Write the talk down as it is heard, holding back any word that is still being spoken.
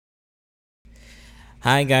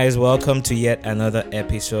Hi guys, welcome to yet another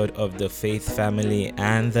episode of the Faith Family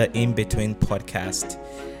and the In Between podcast.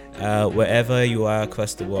 Wherever you are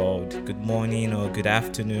across the world, good morning or good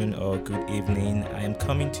afternoon or good evening. I am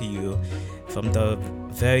coming to you from the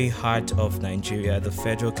very heart of Nigeria, the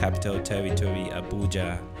Federal Capital Territory,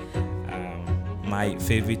 Abuja, my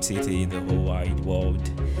favorite city in the whole wide world.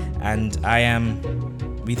 And I am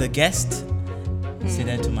with a guest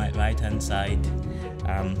seated to my right hand side.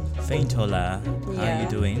 Fehintola, how are you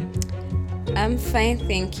doing? I'm fine,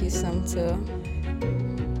 thank you, Samto.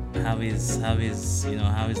 How is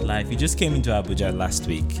life? You just came into Abuja last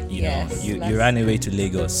week. You ran away to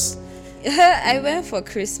Lagos. I went for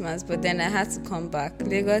Christmas, but then I had to come back.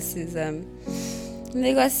 Lagos is a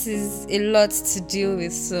lot to deal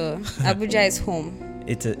with, so Abuja is home.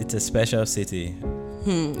 It's a special city.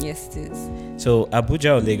 Yes, it is. So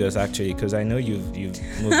Abuja or Lagos, actually, because I know you've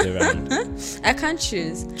moved around. I can't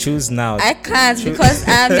choose. Choose now. I can't because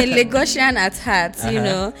I'm a Lagosian at heart,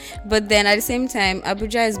 But then at the same time,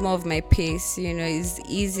 Abuja is more of my pace. It's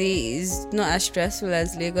easy. It's not as stressful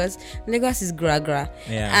as Lagos. Lagos is gra-gra.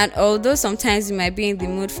 Yeah. And although sometimes you might be in the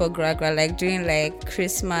mood for gra-gra, like during like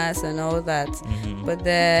Christmas and all that, but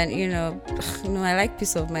then I like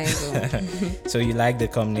peace of mind. So you like the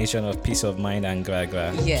combination of peace of mind and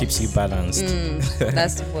gra-gra? Yes. Keeps you balanced.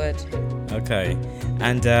 That's the word. Okay.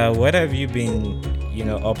 And what have you been,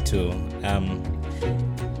 up to?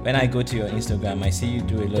 When I go to your Instagram, I see you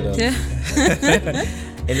do a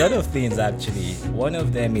lot of things actually. One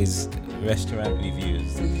of them is restaurant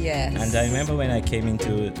reviews. Yes. And I remember when I came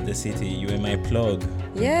into the city, you were my plug.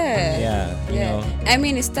 Yeah. I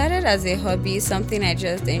mean, it started as a hobby, something I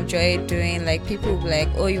just enjoyed doing. Like people would be like,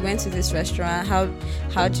 "Oh, you went to this restaurant. How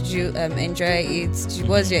did you enjoy it? What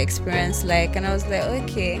was your experience like?" And I was like,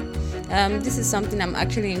 "Okay, this is something I'm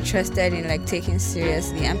actually interested in, like taking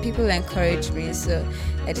seriously." And people encouraged me, so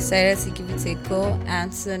I decided to give it a go.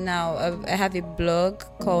 And so now I have a blog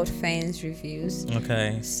called Fehin's Reviews.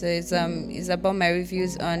 Okay. So it's about my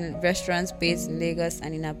reviews on restaurants based in Lagos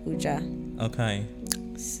and in Abuja. Okay.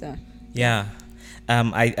 So yeah,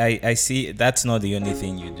 I see. That's not the only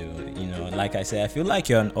thing you do. Like I said, I feel like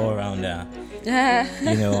you're an all-rounder.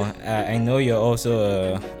 I know you're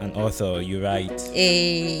also an author. You write.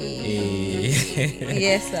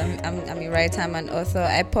 Yes, I'm a writer. I'm an author.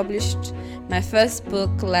 I published my first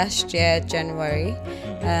book last year, January,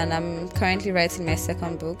 and I'm currently writing my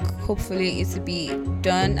second book. Hopefully, it will be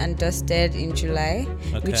done and dusted in July,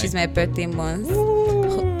 which is my birthday month.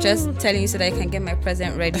 Just telling you so that I can get my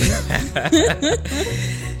present ready.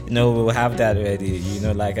 No, we'll have that ready.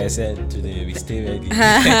 Like I said today, we stay ready.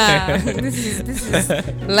 This is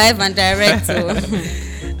live and direct.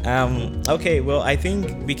 Okay, well, I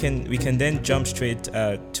think we can then jump straight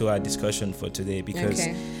to our discussion for today because,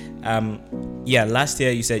 last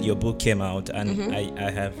year you said your book came out, and I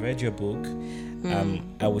have read your book.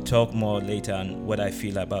 I will talk more later on what I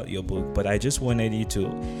feel about your book, but I just wanted you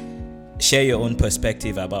to share your own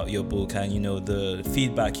perspective about your book and the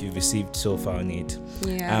feedback you've received so far on it.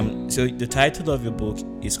 So the title of your book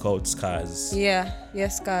is called Scars.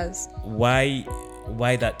 Scars. Why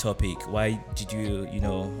that topic? Why did you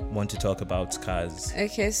want to talk about scars?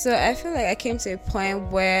 Okay, so I feel like I came to a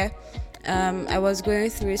point where I was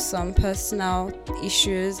going through some personal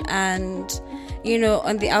issues, and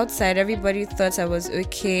on the outside everybody thought I was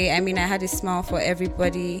okay. I mean, I had a smile for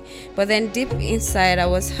everybody, but then deep inside I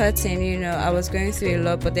was hurting. I was going through a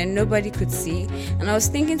lot, but then nobody could see. And I was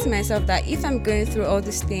thinking to myself that if I'm going through all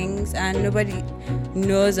these things and nobody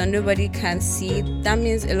knows or nobody can see, that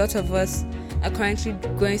means a lot of us are currently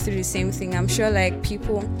going through the same thing. I'm sure like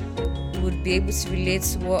people would be able to relate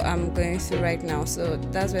to what I'm going through right now. So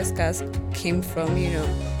that's where scars came from,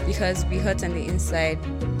 because we hurt on the inside,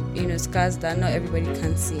 scars that not everybody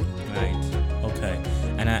can see. Right. Okay.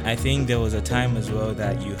 And I think there was a time as well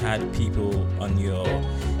that you had people on your,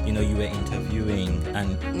 you were interviewing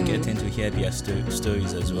and getting to hear their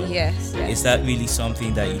stories as well. Yes. Is that really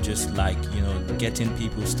something that you just like, getting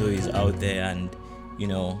people's stories out there and,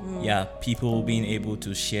 people being able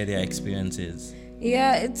to share their experiences?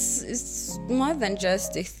 Yeah, it's more than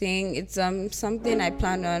just a thing. It's something I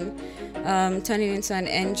plan on turning into an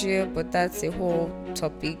NGO, but that's a whole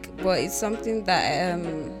topic. But it's something that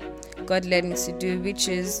God led me to do, which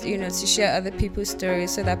is to share other people's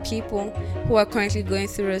stories, so that people who are currently going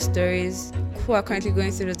through those stories, who are currently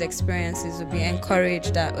going through those experiences, will be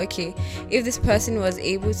encouraged that okay, if this person was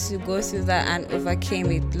able to go through that and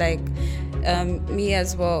overcame it, like me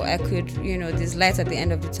as well, I could, there's light at the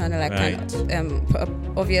end of the tunnel. I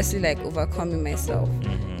can obviously like overcoming myself.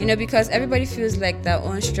 Because everybody feels like their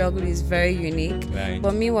own struggle is very unique. Right.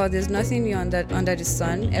 But meanwhile, there's nothing new under the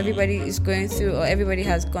sun. Everybody is going through, or everybody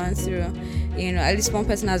has gone through, at least one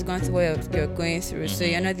person has gone through what you're going through. So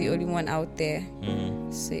you're not the only one out there.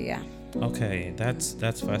 So yeah. Okay, that's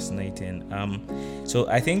fascinating. So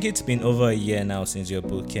I think it's been over a year now since your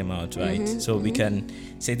book came out, right? So we can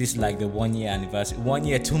say this is like the 1 year anniversary, 1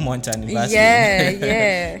 year, 2 month anniversary.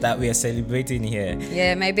 Yeah. that we are celebrating here.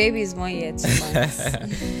 Yeah, my baby is 1 year, 2 months.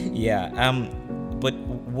 Yeah. But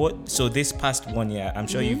what? So this past 1 year, I'm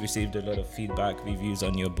sure you've received a lot of feedback, reviews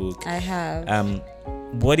on your book. I have.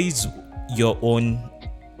 What is your own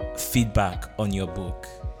feedback on your book?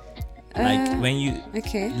 Like when you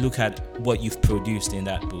look at what you've produced in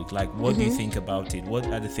that book, like what do you think about it? What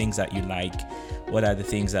are the things that you like? What are the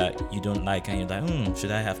things that you don't like? And you're like,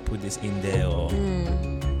 should I have put this in there? Or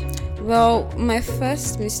Well, my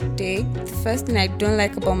first mistake, the first thing I don't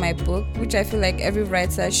like about my book, which I feel like every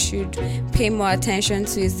writer should pay more attention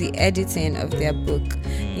to, is the editing of their book.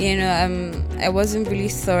 I wasn't really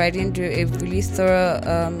thorough. I didn't do a really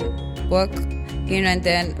thorough work. And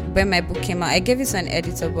then when my book came out, I gave it to an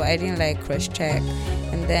editor, but I didn't like cross-check.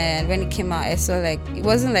 And then when it came out, I saw like it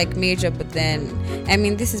wasn't like major, but then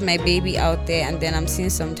this is my baby out there, and then I'm seeing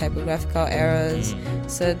some typographical errors,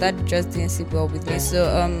 so that just didn't sit well with me. So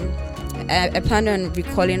I planned on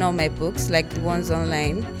recalling all my books, like the ones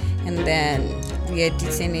online, and then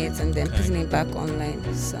re-editing it and then putting it back online.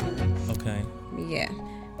 So yeah.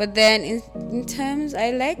 But then in terms,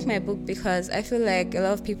 I like my book because I feel like a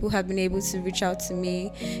lot of people have been able to reach out to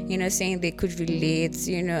me, saying they could relate,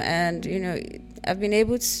 and, I've been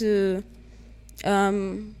able to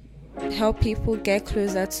help people get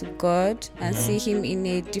closer to God and see Him in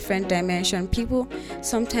a different dimension. People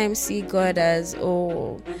sometimes see God as,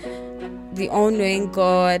 the all-knowing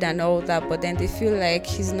God and all that, but then they feel like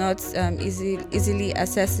He's not easily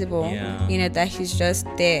accessible, that He's just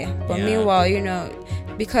there. But meanwhile,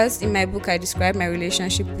 because in my book I describe my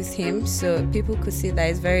relationship with Him, so people could see that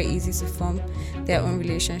it's very easy to form their own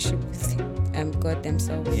relationship with God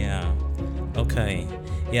themselves. Yeah. Okay.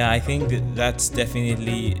 Yeah, I think that's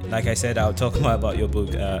definitely, like I said, I'll talk more about your book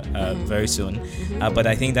very soon. But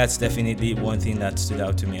I think that's definitely one thing that stood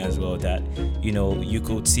out to me as well, that, you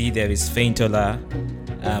could see there is Fehintola,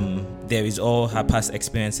 there is all her past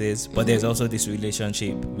experiences, but there's also this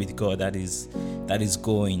relationship with God that is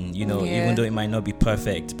going, even though it might not be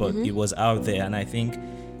perfect, but it was out there. And I think,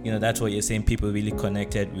 that's what you're saying, people really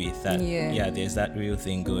connected with that. There's that real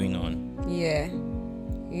thing going on. Yeah.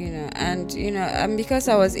 And because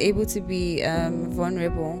I was able to be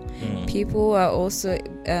vulnerable, people are also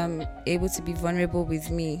able to be vulnerable with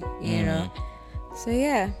me, So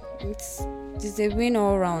yeah, it's a win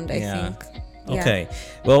all around, I think. Okay.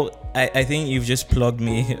 Well, I think you've just plugged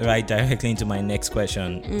me right directly into my next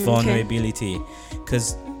question. Vulnerability.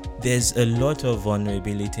 Because there's a lot of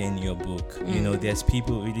vulnerability in your book. There's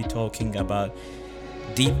people really talking about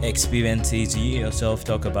deep experiences. You yourself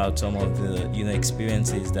talk about some of the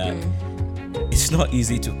experiences that it's not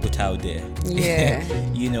easy to put out there.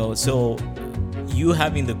 So you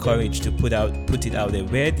having the courage to put it out there,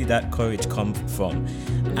 where did that courage come from?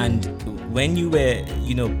 And when you were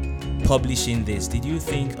publishing this, did you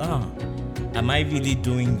think, am I really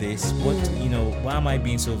doing this? What why am I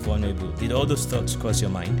being so vulnerable? Did all those thoughts cross your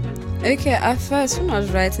mind? Okay, at first when I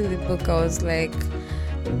was writing the book, I was like,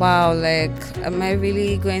 wow, like, am I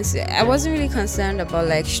really going to... I wasn't really concerned about,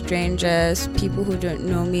 like, strangers, people who don't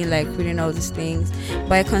know me, like, reading all these things.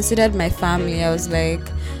 But I considered my family. I was like,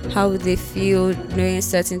 how would they feel knowing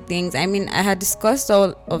certain things? I had discussed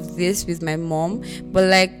all of this with my mom, but,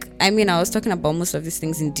 like, I was talking about most of these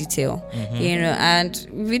things in detail, and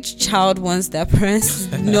which child wants their parents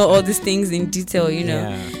to know all these things in detail,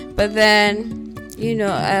 But then,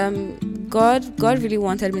 God really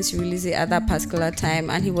wanted me to release it at that particular time,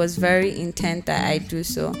 and He was very intent that I do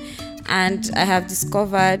so. And I have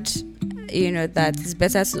discovered, that it's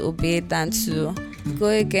better to obey than to go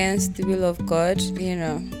against the will of God,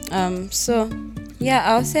 So, yeah,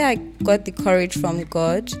 I'll say I got the courage from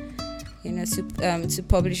God, to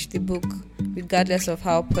publish the book, regardless of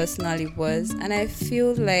how personal it was. And I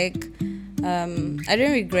feel like I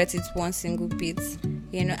don't regret it one single bit.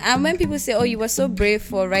 And when people say, you were so brave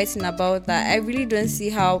for writing about that, I really don't see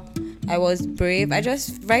how I was brave.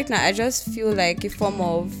 Right now I just feel like a form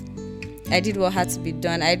of, I did what had to be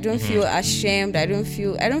done. I don't feel ashamed. I don't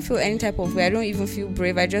feel any type of way. I don't even feel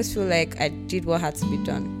brave. I just feel like I did what had to be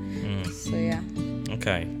done. So yeah.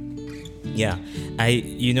 Okay. Yeah.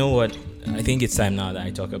 You know what? I think it's time now that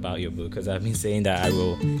I talk about your book, because I've been saying that I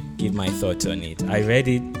will give my thoughts on it. I read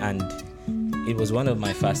it, and it was one of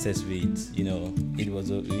my fastest reads. It was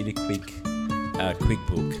a really quick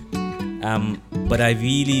book. But I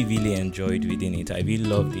really, really enjoyed reading it. I really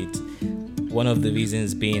loved it. One of the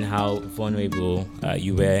reasons being how vulnerable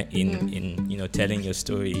you were in telling your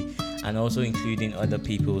story, and also including other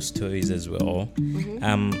people's stories as well.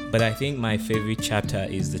 But I think my favorite chapter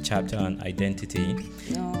is the chapter on identity.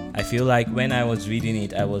 I feel like when I was reading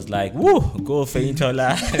it, I was like, "Woo, go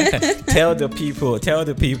Fehintola, tell the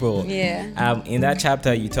people." Yeah. In that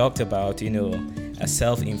chapter, you talked about a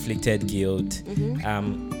self-inflicted guilt,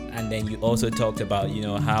 and then you also talked about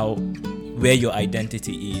how where your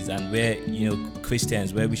identity is, and where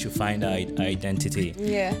Christians, where we should find our identity.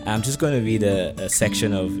 Yeah. I'm just going to read a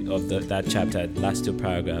section of that chapter, the last 2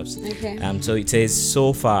 paragraphs. Okay. So it says,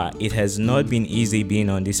 "So far, it has not been easy being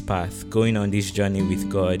on this path, going on this journey with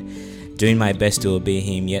God, doing my best to obey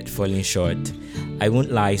Him, yet falling short. I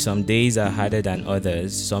won't lie, some days are harder than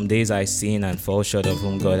others. Some days I sin and fall short of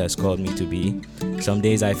whom God has called me to be. Some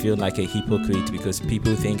days I feel like a hypocrite because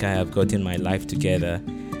people think I have gotten my life together.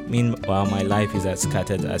 Meanwhile, my life is as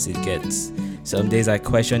scattered as it gets. Some days I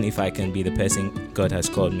question if I can be the person God has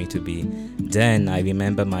called me to be. Then I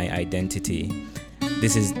remember my identity."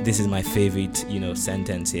 This is my favorite,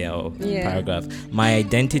 sentence here, or paragraph. "My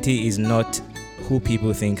identity is not who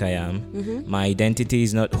people think I am. My identity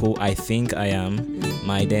is not who I think I am.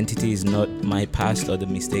 My identity is not my past or the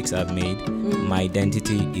mistakes I've made. My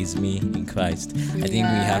identity is me in Christ." I think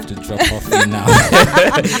we have to drop off here now.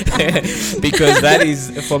 Because that is,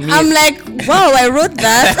 for me, I'm like, wow, I wrote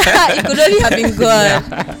that. It could only have been God.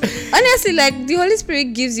 Honestly, like, the Holy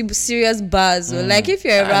Spirit gives you serious bars. So, like, if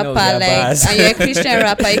you're a rapper, and you're a Christian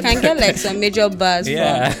rapper, you can get like some major bars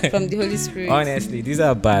from the Holy Spirit. Honestly, these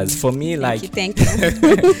are bars for me. Thank you.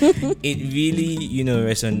 It really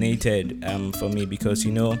resonated for me, because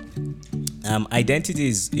identity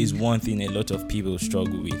is one thing a lot of people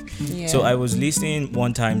struggle with. So I was listening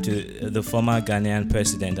one time to the former Ghanaian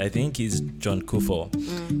president, I think he's John Kufuor.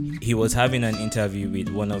 He was having an interview with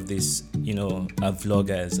one of these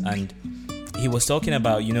vloggers, and he was talking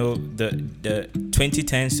about the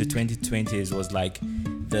 2010s to 2020s was like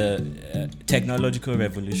the technological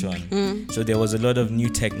revolution. So there was a lot of new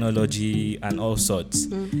technology and all sorts.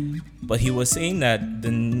 But he was saying that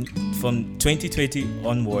from 2020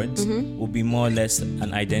 onwards will be more or less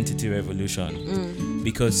an identity revolution.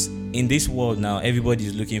 Because in this world now, everybody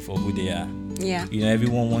is looking for who they are. Yeah.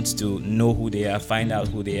 Everyone wants to know who they are, find out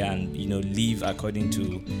who they are, and live according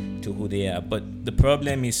to who they are. But the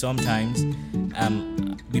problem is sometimes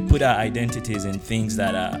we put our identities in things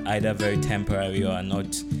that are either very temporary or are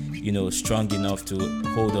not strong enough to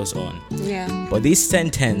hold us on. Yeah. But this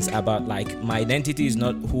sentence about like my identity is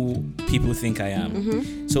not who people think I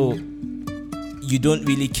am. So you don't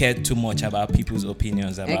really care too much about people's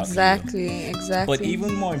opinions about Exactly. But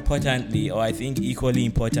even more importantly, or I think equally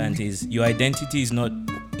important, is your identity is not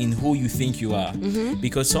in who you think you are.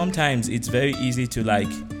 Because sometimes it's very easy to like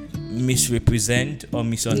misrepresent or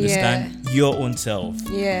misunderstand your own self.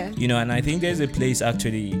 And I think there's a place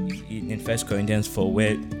actually in 1 Corinthians 4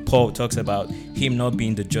 where Paul talks about him not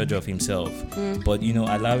being the judge of himself, but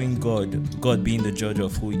allowing God being the judge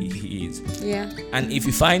of who he is. And if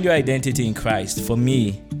you find your identity in Christ, for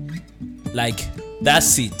me, like,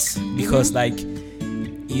 that's it. Because like,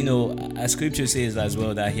 as scripture says as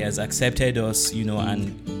well, that he has accepted us,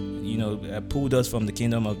 and pulled us from the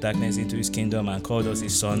kingdom of darkness into his kingdom and called us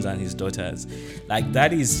his sons and his daughters. Like,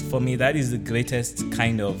 that is, for me, that is the greatest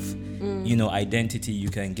kind of identity you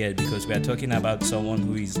can get, because we are talking about someone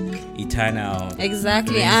who is eternal.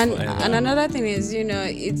 Exactly. And another thing is,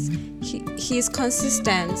 he's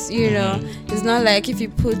consistent. It's not like if you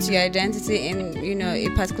put your identity in a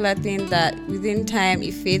particular thing that within time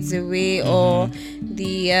it fades away, or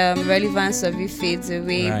the relevance of it fades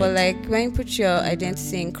away. But like when you put your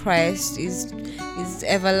identity in Christ, is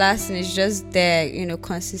everlasting. It's just there,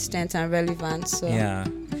 consistent and relevant. So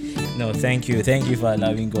no, thank you for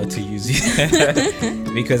allowing God to use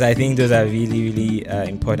you. Because I think those are really, really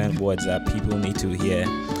important words that people need to hear.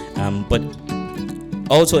 But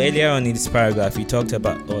also earlier on in this paragraph, you talked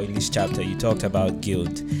about, or in this chapter, you talked about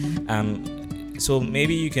guilt. So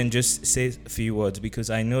maybe you can just say a few words, because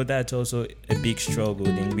I know that's also a big struggle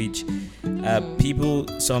in which people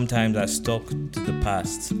sometimes are stuck to the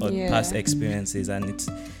past or past experiences, and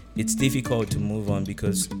it's difficult to move on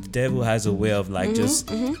because the devil has a way of like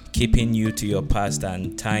just keeping you to your past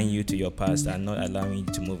and tying you to your past and not allowing you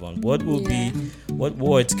to move on. What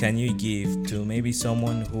words can you give to maybe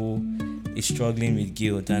someone who is struggling with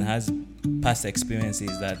guilt and has past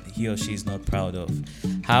experiences that he or she is not proud of,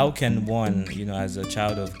 how can one, as a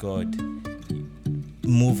child of God,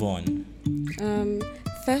 move on?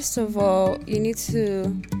 First of all, you need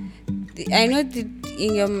to. I know that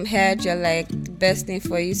in your head you're like, the best thing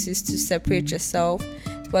for you is to separate yourself,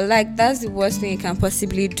 but like that's the worst thing you can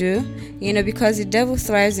possibly do, because the devil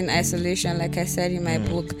thrives in isolation, like I said in my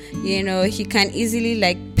book. He can easily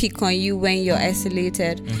like pick on you when you're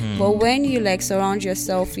isolated. But when you like surround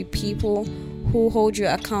yourself with people who hold you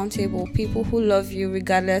accountable, people who love you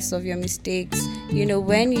regardless of your mistakes,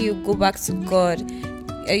 when you go back to God,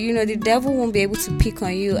 the devil won't be able to pick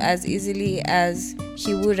on you as easily as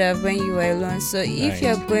he would have when you were alone. So if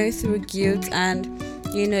you're going through guilt and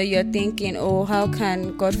you're thinking, oh, how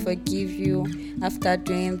can God forgive you after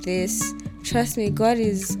doing this? Trust me, God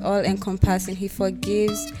is all encompassing. He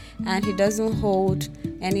forgives and he doesn't hold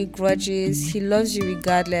any grudges. He loves you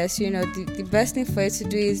regardless. The best thing for you to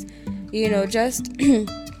do is just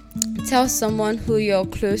tell someone who you're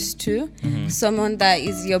close to, someone that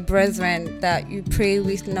is your brethren that you pray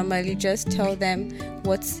with normally. Just tell them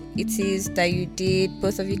what it is that you did.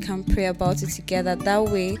 Both of you can pray about it together. That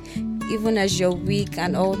way, even as you're weak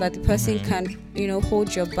and all that, the person can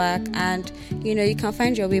hold your back, and you can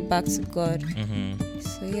find your way back to God.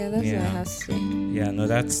 So that's what I have to say. No,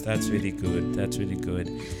 that's really good. That's really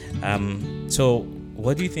good. So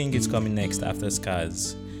what do you think is coming next after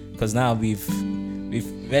Scars? Because now we've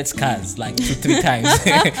read Scars like 2-3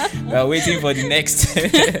 times. We are waiting for the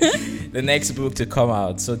next book to come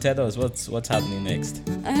out. So tell us what's happening next.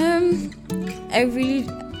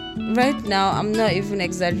 Right now I'm not even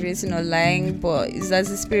exaggerating or lying, but it's as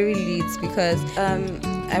the spirit leads, because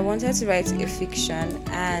I wanted to write a fiction,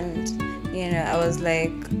 and I was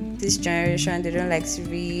like, this generation, they don't like to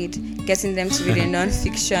read. Getting them to read a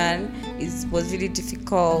non-fiction was really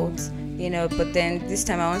difficult. But then this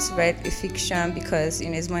time I want to write a fiction because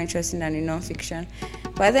it's more interesting than a non-fiction.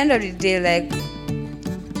 But at the end of the day, like,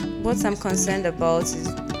 what I'm concerned about is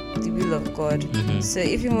the will of God. So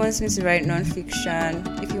if he wants me to write non-fiction,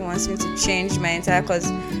 if he wants me to change my entire,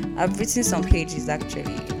 because I've written some pages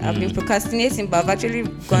actually. I've been procrastinating, but I've actually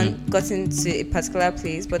gotten to a particular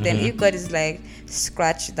place. But then if God is like,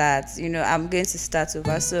 scratch that, I'm going to start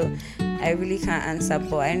over. So I really can't answer,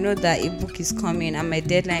 but I know that a book is coming and my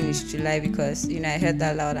deadline is July, because I heard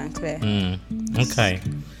that loud and clear. Okay.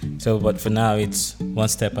 So, but for now, it's one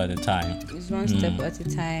step at a time. It's one step at a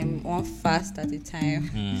time, one fast at a time.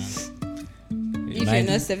 If you're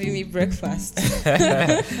not serving me breakfast.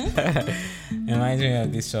 Reminds me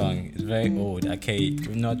of this song. It's very old,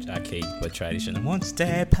 arcade. Not arcade, but traditional. One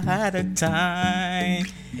step at a time.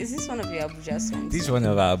 Is this one of your Abuja songs? This is one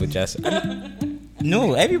of our Abuja songs.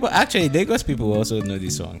 No, everybody. Actually, Lagos people also know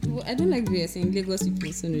this song. Well, I don't like the way you're saying Lagos people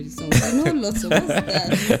also know this song. I know lots of what's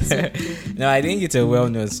that. No, I think it's a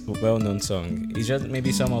well-known song. It's just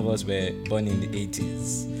maybe some of us were born in the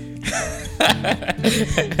 80s.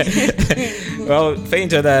 Well,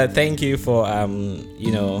 Fehintola, thank you for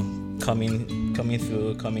coming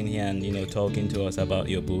here and talking to us about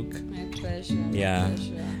your book. My pleasure. Yeah.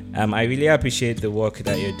 I really appreciate the work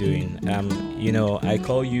that you're doing. I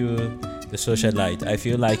call you the socialite. I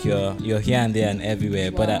feel like you're here and there and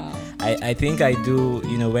everywhere. Wow. But I think I do,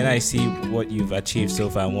 when I see what you've achieved so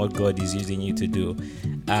far and what God is using you to do,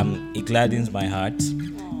 it gladdens my heart.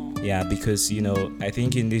 Aww. Yeah, because, I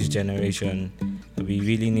think in this generation, we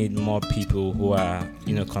really need more people who are,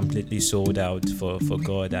 completely sold out for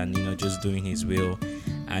God and, just doing His will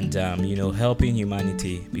and, helping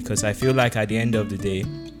humanity. Because I feel like at the end of the day,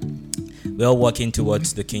 we're all working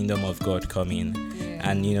towards the kingdom of God coming.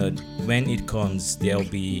 And, when it comes,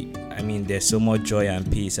 there's so much joy and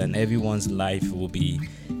peace, and everyone's life will be,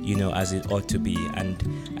 as it ought to be. And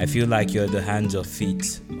I feel like you're the hands or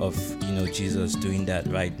feet of, Jesus doing that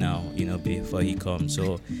right now, before He comes.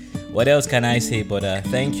 So what else can I say? But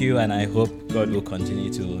thank you, and I hope God will continue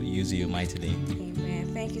to use you mightily.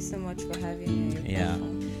 Amen. Thank you so much for having me. Yeah.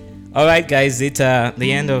 All right, guys, it's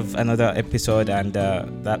the end of another episode, and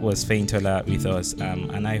that was Fehintola with us.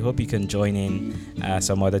 And I hope you can join in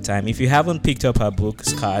some other time. If you haven't picked up her book,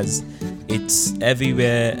 Scars, it's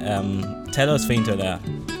everywhere. Tell us, Fehintola.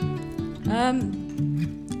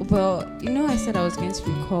 Well, I said I was going to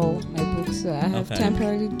recall my book, so I have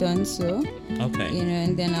temporarily done so. Okay.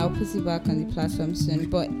 And then I'll put it back on the platform soon.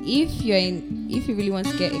 But if you really want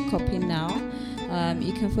to get a copy now,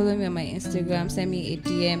 you can follow me on my Instagram, send me a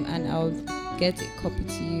DM, and I'll get a copy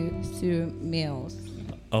to you through mails.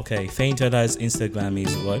 Okay, Fehintola's Instagram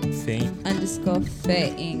is what? _Fehin,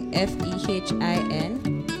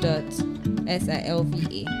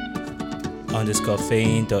 FEHIN.SILVA. underscore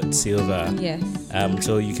Fehintola.silva. Yes.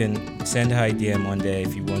 So you can send her a DM on there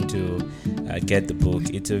if you want to get the book.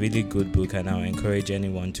 It's a really good book, and I'll encourage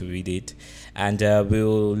anyone to read it. And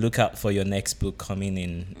we'll look out for your next book coming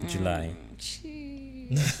in July.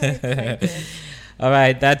 All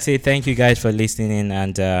right, that's it. Thank you guys for listening,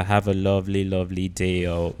 and have a lovely, lovely day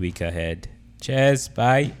or week ahead. Cheers.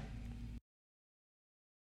 Bye.